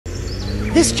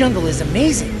This jungle is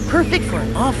amazing. Perfect for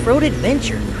an off-road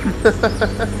adventure.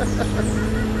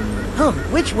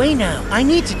 Which way now? I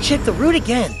need to check the route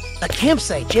again. A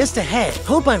campsite just ahead.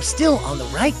 Hope I'm still on the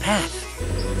right path.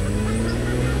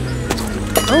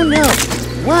 Oh no!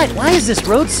 What? Why is this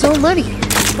road so muddy?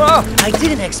 I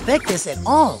didn't expect this at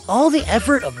all. All the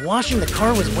effort of washing the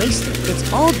car was wasted.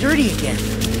 It's all dirty again.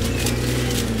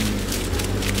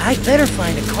 I'd better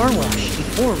find a car wash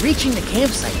before reaching the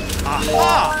campsite.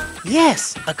 Aha!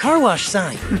 Yes, a car wash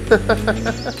sign.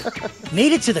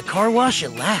 Made it to the car wash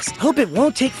at last. Hope it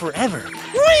won't take forever.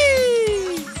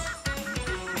 Whee!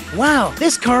 Wow,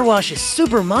 this car wash is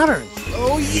super modern.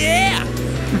 Oh yeah!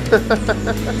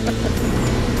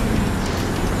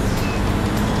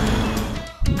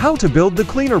 How to build the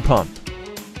cleaner pump.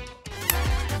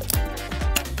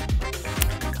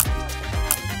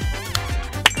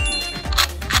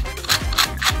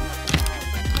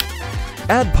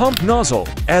 Add pump nozzle,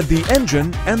 add the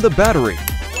engine and the battery.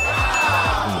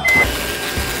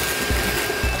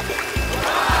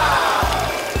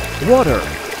 Water.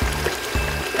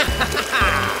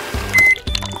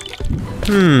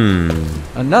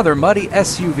 Another muddy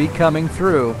SUV coming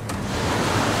through.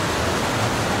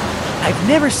 I've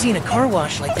never seen a car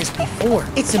wash like this before.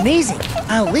 It's amazing.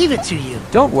 I'll leave it to you.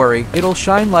 Don't worry, it'll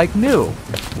shine like new.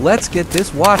 Let's get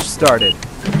this wash started.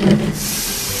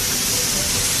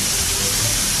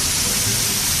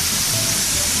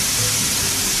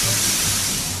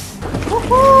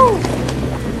 Woohoo!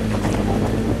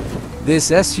 This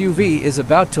SUV is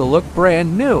about to look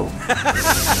brand new.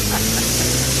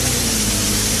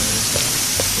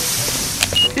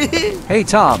 Hey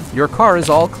Tom, your car is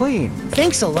all clean.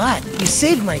 Thanks a lot. You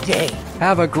saved my day.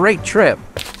 Have a great trip.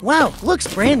 Wow, looks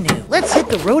brand new. Let's hit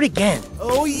the road again.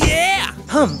 Oh yeah!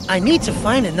 I need to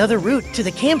find another route to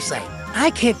the campsite.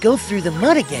 I can't go through the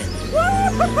mud again.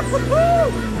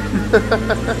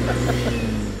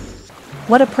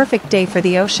 What a perfect day for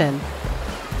the ocean.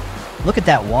 Look at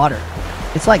that water.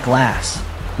 It's like glass.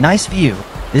 Nice view.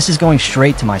 This is going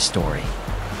straight to my story.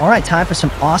 Alright, time for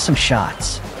some awesome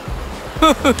shots.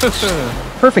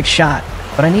 Perfect shot,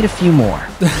 but I need a few more.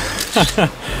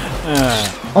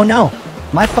 Oh no,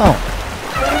 my phone.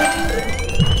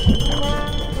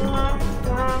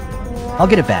 I'll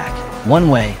get it back, one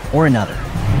way or another.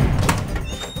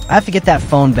 I have to get that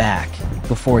phone back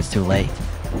before it's too late.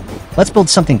 Let's build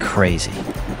something crazy.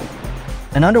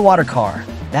 An underwater car,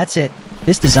 that's it.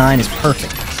 This design is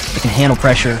perfect. It can handle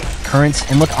pressure, currents,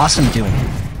 and look awesome doing it.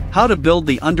 How to build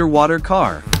the underwater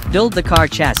car. Build the car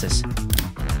chassis.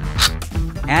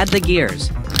 Add the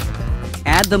gears.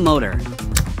 Add the motor.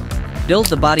 Build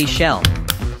the body shell.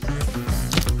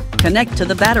 Connect to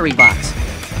the battery box.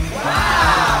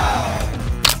 Wow!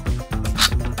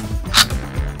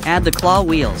 Add the claw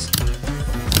wheels.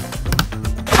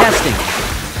 Testing.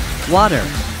 Water.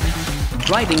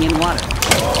 Driving in water.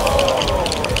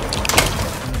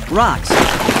 Rocks.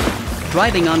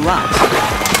 Driving on rocks.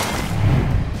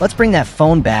 Let's bring that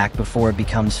phone back before it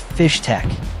becomes fish tech.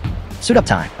 Suit up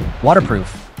time.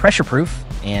 Waterproof, pressure-proof,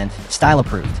 and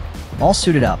style-approved. All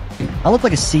suited up. I look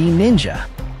like a sea ninja.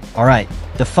 Alright,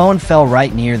 the phone fell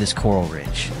right near this coral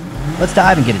ridge. Let's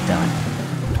dive and get it done.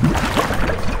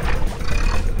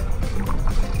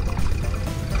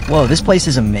 Whoa, this place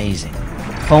is amazing.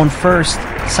 Phone first,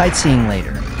 sightseeing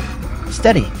later.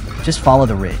 Steady, just follow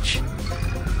the ridge.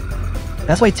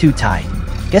 That's way too tight.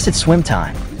 Guess it's swim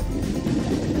time.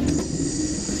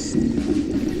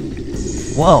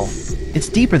 Whoa, it's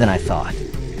deeper than I thought.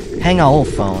 Hang on, old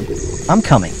phone. I'm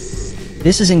coming.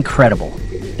 This is incredible.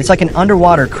 It's like an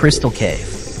underwater crystal cave.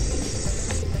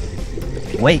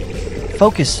 Wait,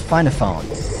 focus, find a phone.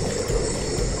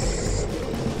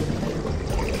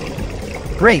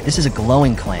 Great, this is a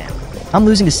glowing clam. I'm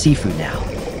losing to seafood now.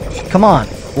 Come on,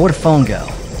 where'd the phone go?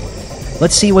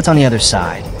 Let's see what's on the other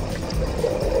side.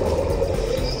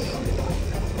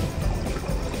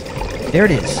 There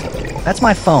it is. That's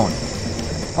my phone.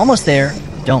 Almost there.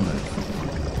 Don't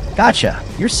move. Gotcha.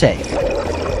 You're safe.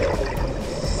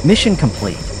 Mission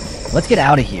complete. Let's get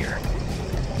out of here.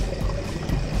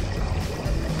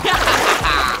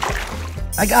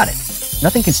 I got it.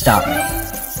 Nothing can stop me.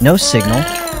 No signal.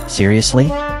 Seriously?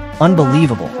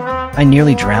 Unbelievable. I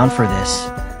nearly drowned for this.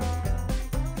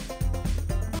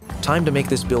 Time to make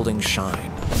this building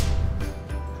shine.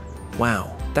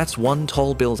 Wow, that's one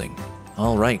tall building.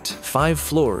 All right, 5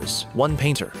 floors, 1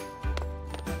 painter.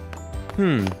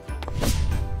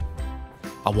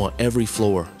 I want every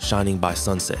floor shining by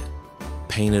sunset.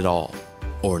 Paint it all,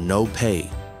 or no pay.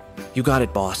 You got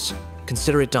it, boss.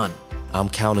 Consider it done. I'm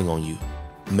counting on you.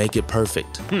 Make it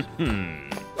perfect.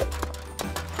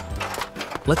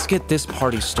 Let's get this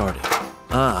party started.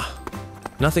 Ah,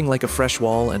 nothing like a fresh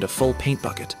wall and a full paint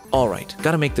bucket. All right,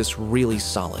 gotta make this really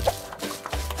solid.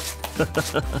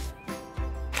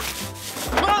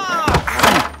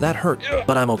 That hurt,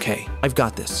 but I'm okay. I've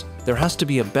got this. There has to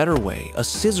be a better way, a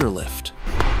scissor lift.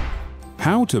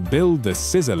 How to build the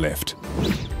scissor lift.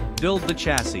 Build the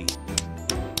chassis.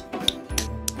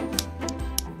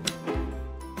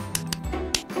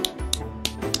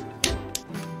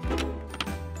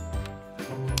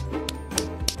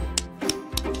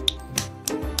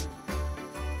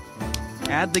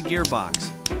 Add the gearbox.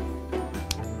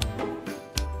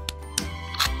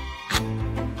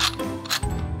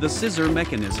 The scissor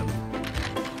mechanism.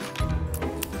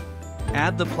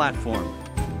 Add the platform.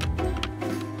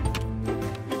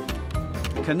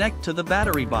 Connect to the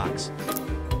battery box.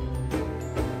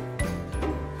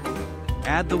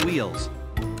 Add the wheels.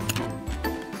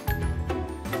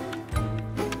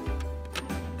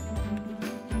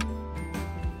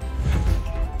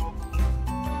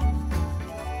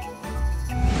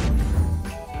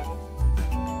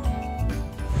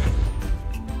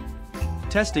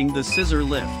 Testing the scissor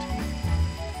lift.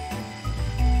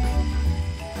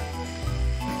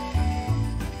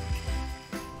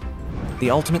 The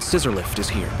ultimate scissor lift is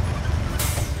here.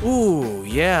 Ooh,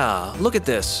 yeah, look at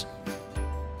this.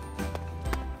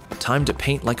 Time to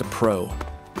paint like a pro.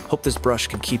 Hope this brush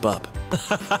can keep up.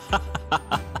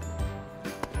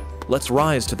 Let's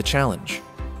rise to the challenge.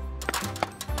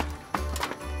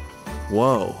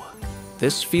 Whoa,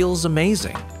 this feels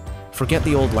amazing. Forget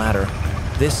the old ladder.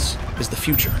 This is the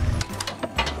future.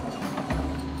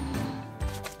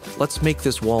 Let's make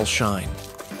this wall shine.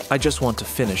 I just want to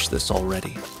finish this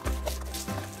already.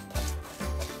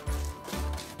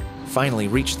 Finally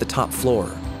reached the top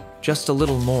floor. Just a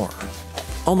little more.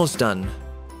 Almost done.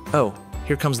 Oh,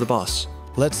 here comes the boss.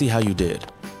 Let's see how you did.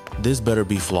 This better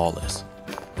be flawless.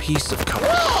 Piece of cover.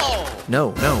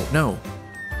 No, no, no.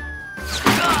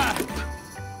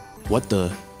 What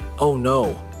the? Oh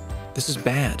no. This is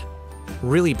bad.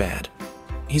 Really bad.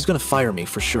 He's gonna fire me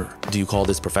for sure. Do you call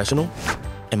this professional?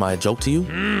 Am I a joke to you?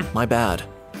 My bad.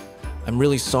 I'm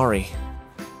really sorry.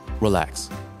 Relax.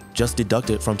 Just deduct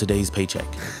it from today's paycheck.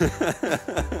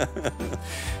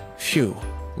 Phew.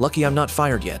 Lucky I'm not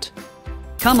fired yet.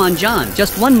 Come on, John.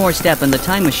 Just one more step and the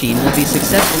time machine will be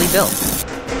successfully built.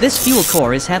 This fuel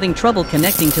core is having trouble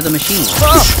connecting to the machine.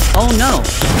 Oh no!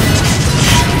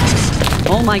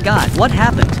 Oh my god, what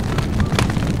happened?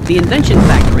 The invention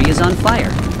factory is on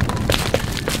fire.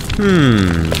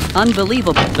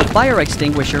 Unbelievable. The fire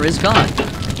extinguisher is gone.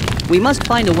 We must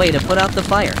find a way to put out the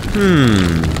fire.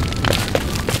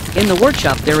 In the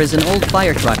workshop there is an old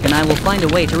fire truck and I will find a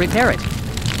way to repair it.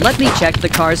 Let me check the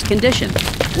car's condition.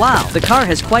 Wow, the car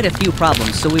has quite a few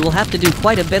problems, so we will have to do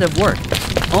quite a bit of work.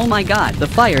 Oh my god, the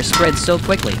fire spread so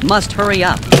quickly. Must hurry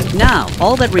up. Now,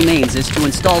 all that remains is to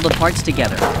install the parts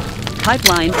together.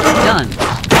 Pipeline, done.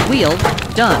 Wheel,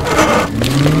 done.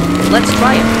 Let's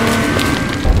try it.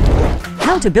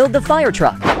 How to build the fire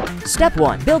truck. Step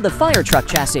 1. Build the fire truck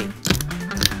chassis.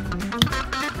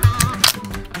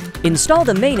 Install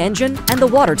the main engine and the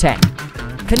water tank.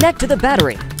 Connect to the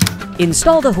battery.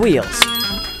 Install the wheels.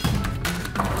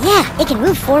 Yeah, it can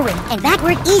move forward and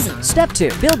backward easy. Step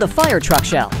 2. Build the fire truck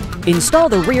shell. Install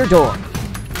the rear door.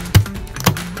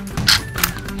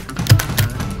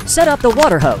 Set up the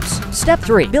water hose. Step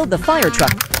 3. Build the fire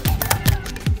truck.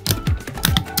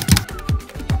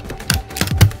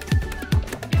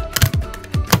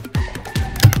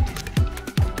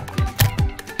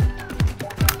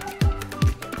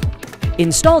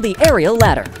 Install the aerial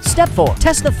ladder. Step 4.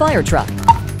 Test the fire truck.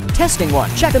 Testing 1.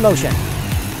 Check the motion.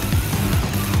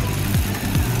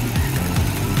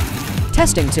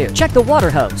 Testing 2. Check the water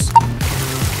hose.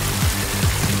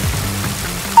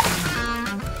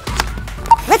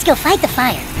 Let's go fight the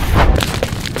fire.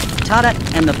 Ta-da!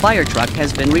 And the fire truck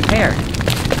has been repaired.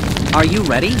 Are you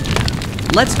ready?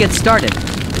 Let's get started.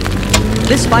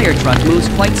 This fire truck moves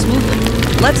quite smoothly.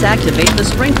 Let's activate the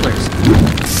sprinklers.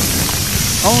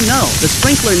 Oh no, the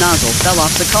sprinkler nozzle fell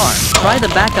off the car. Try the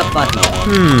backup button.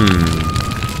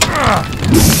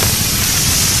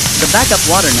 The backup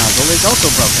water nozzle is also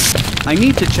broken. I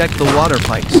need to check the water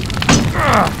pipes.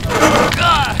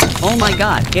 Oh my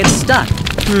god, it's stuck.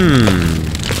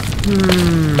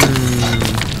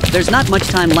 There's not much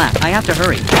time left. I have to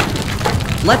hurry.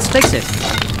 Let's fix it.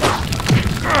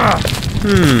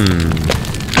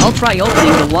 I'll try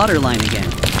opening the water line again.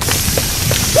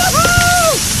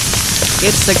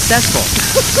 It's successful.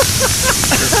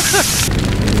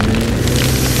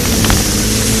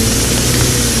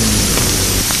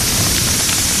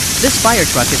 This fire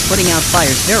truck is putting out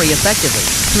fires very effectively.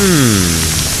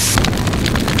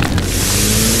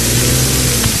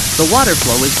 The water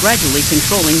flow is gradually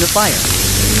controlling the fire.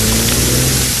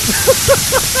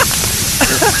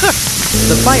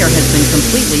 The fire has been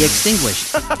completely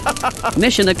extinguished.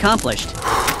 Mission accomplished.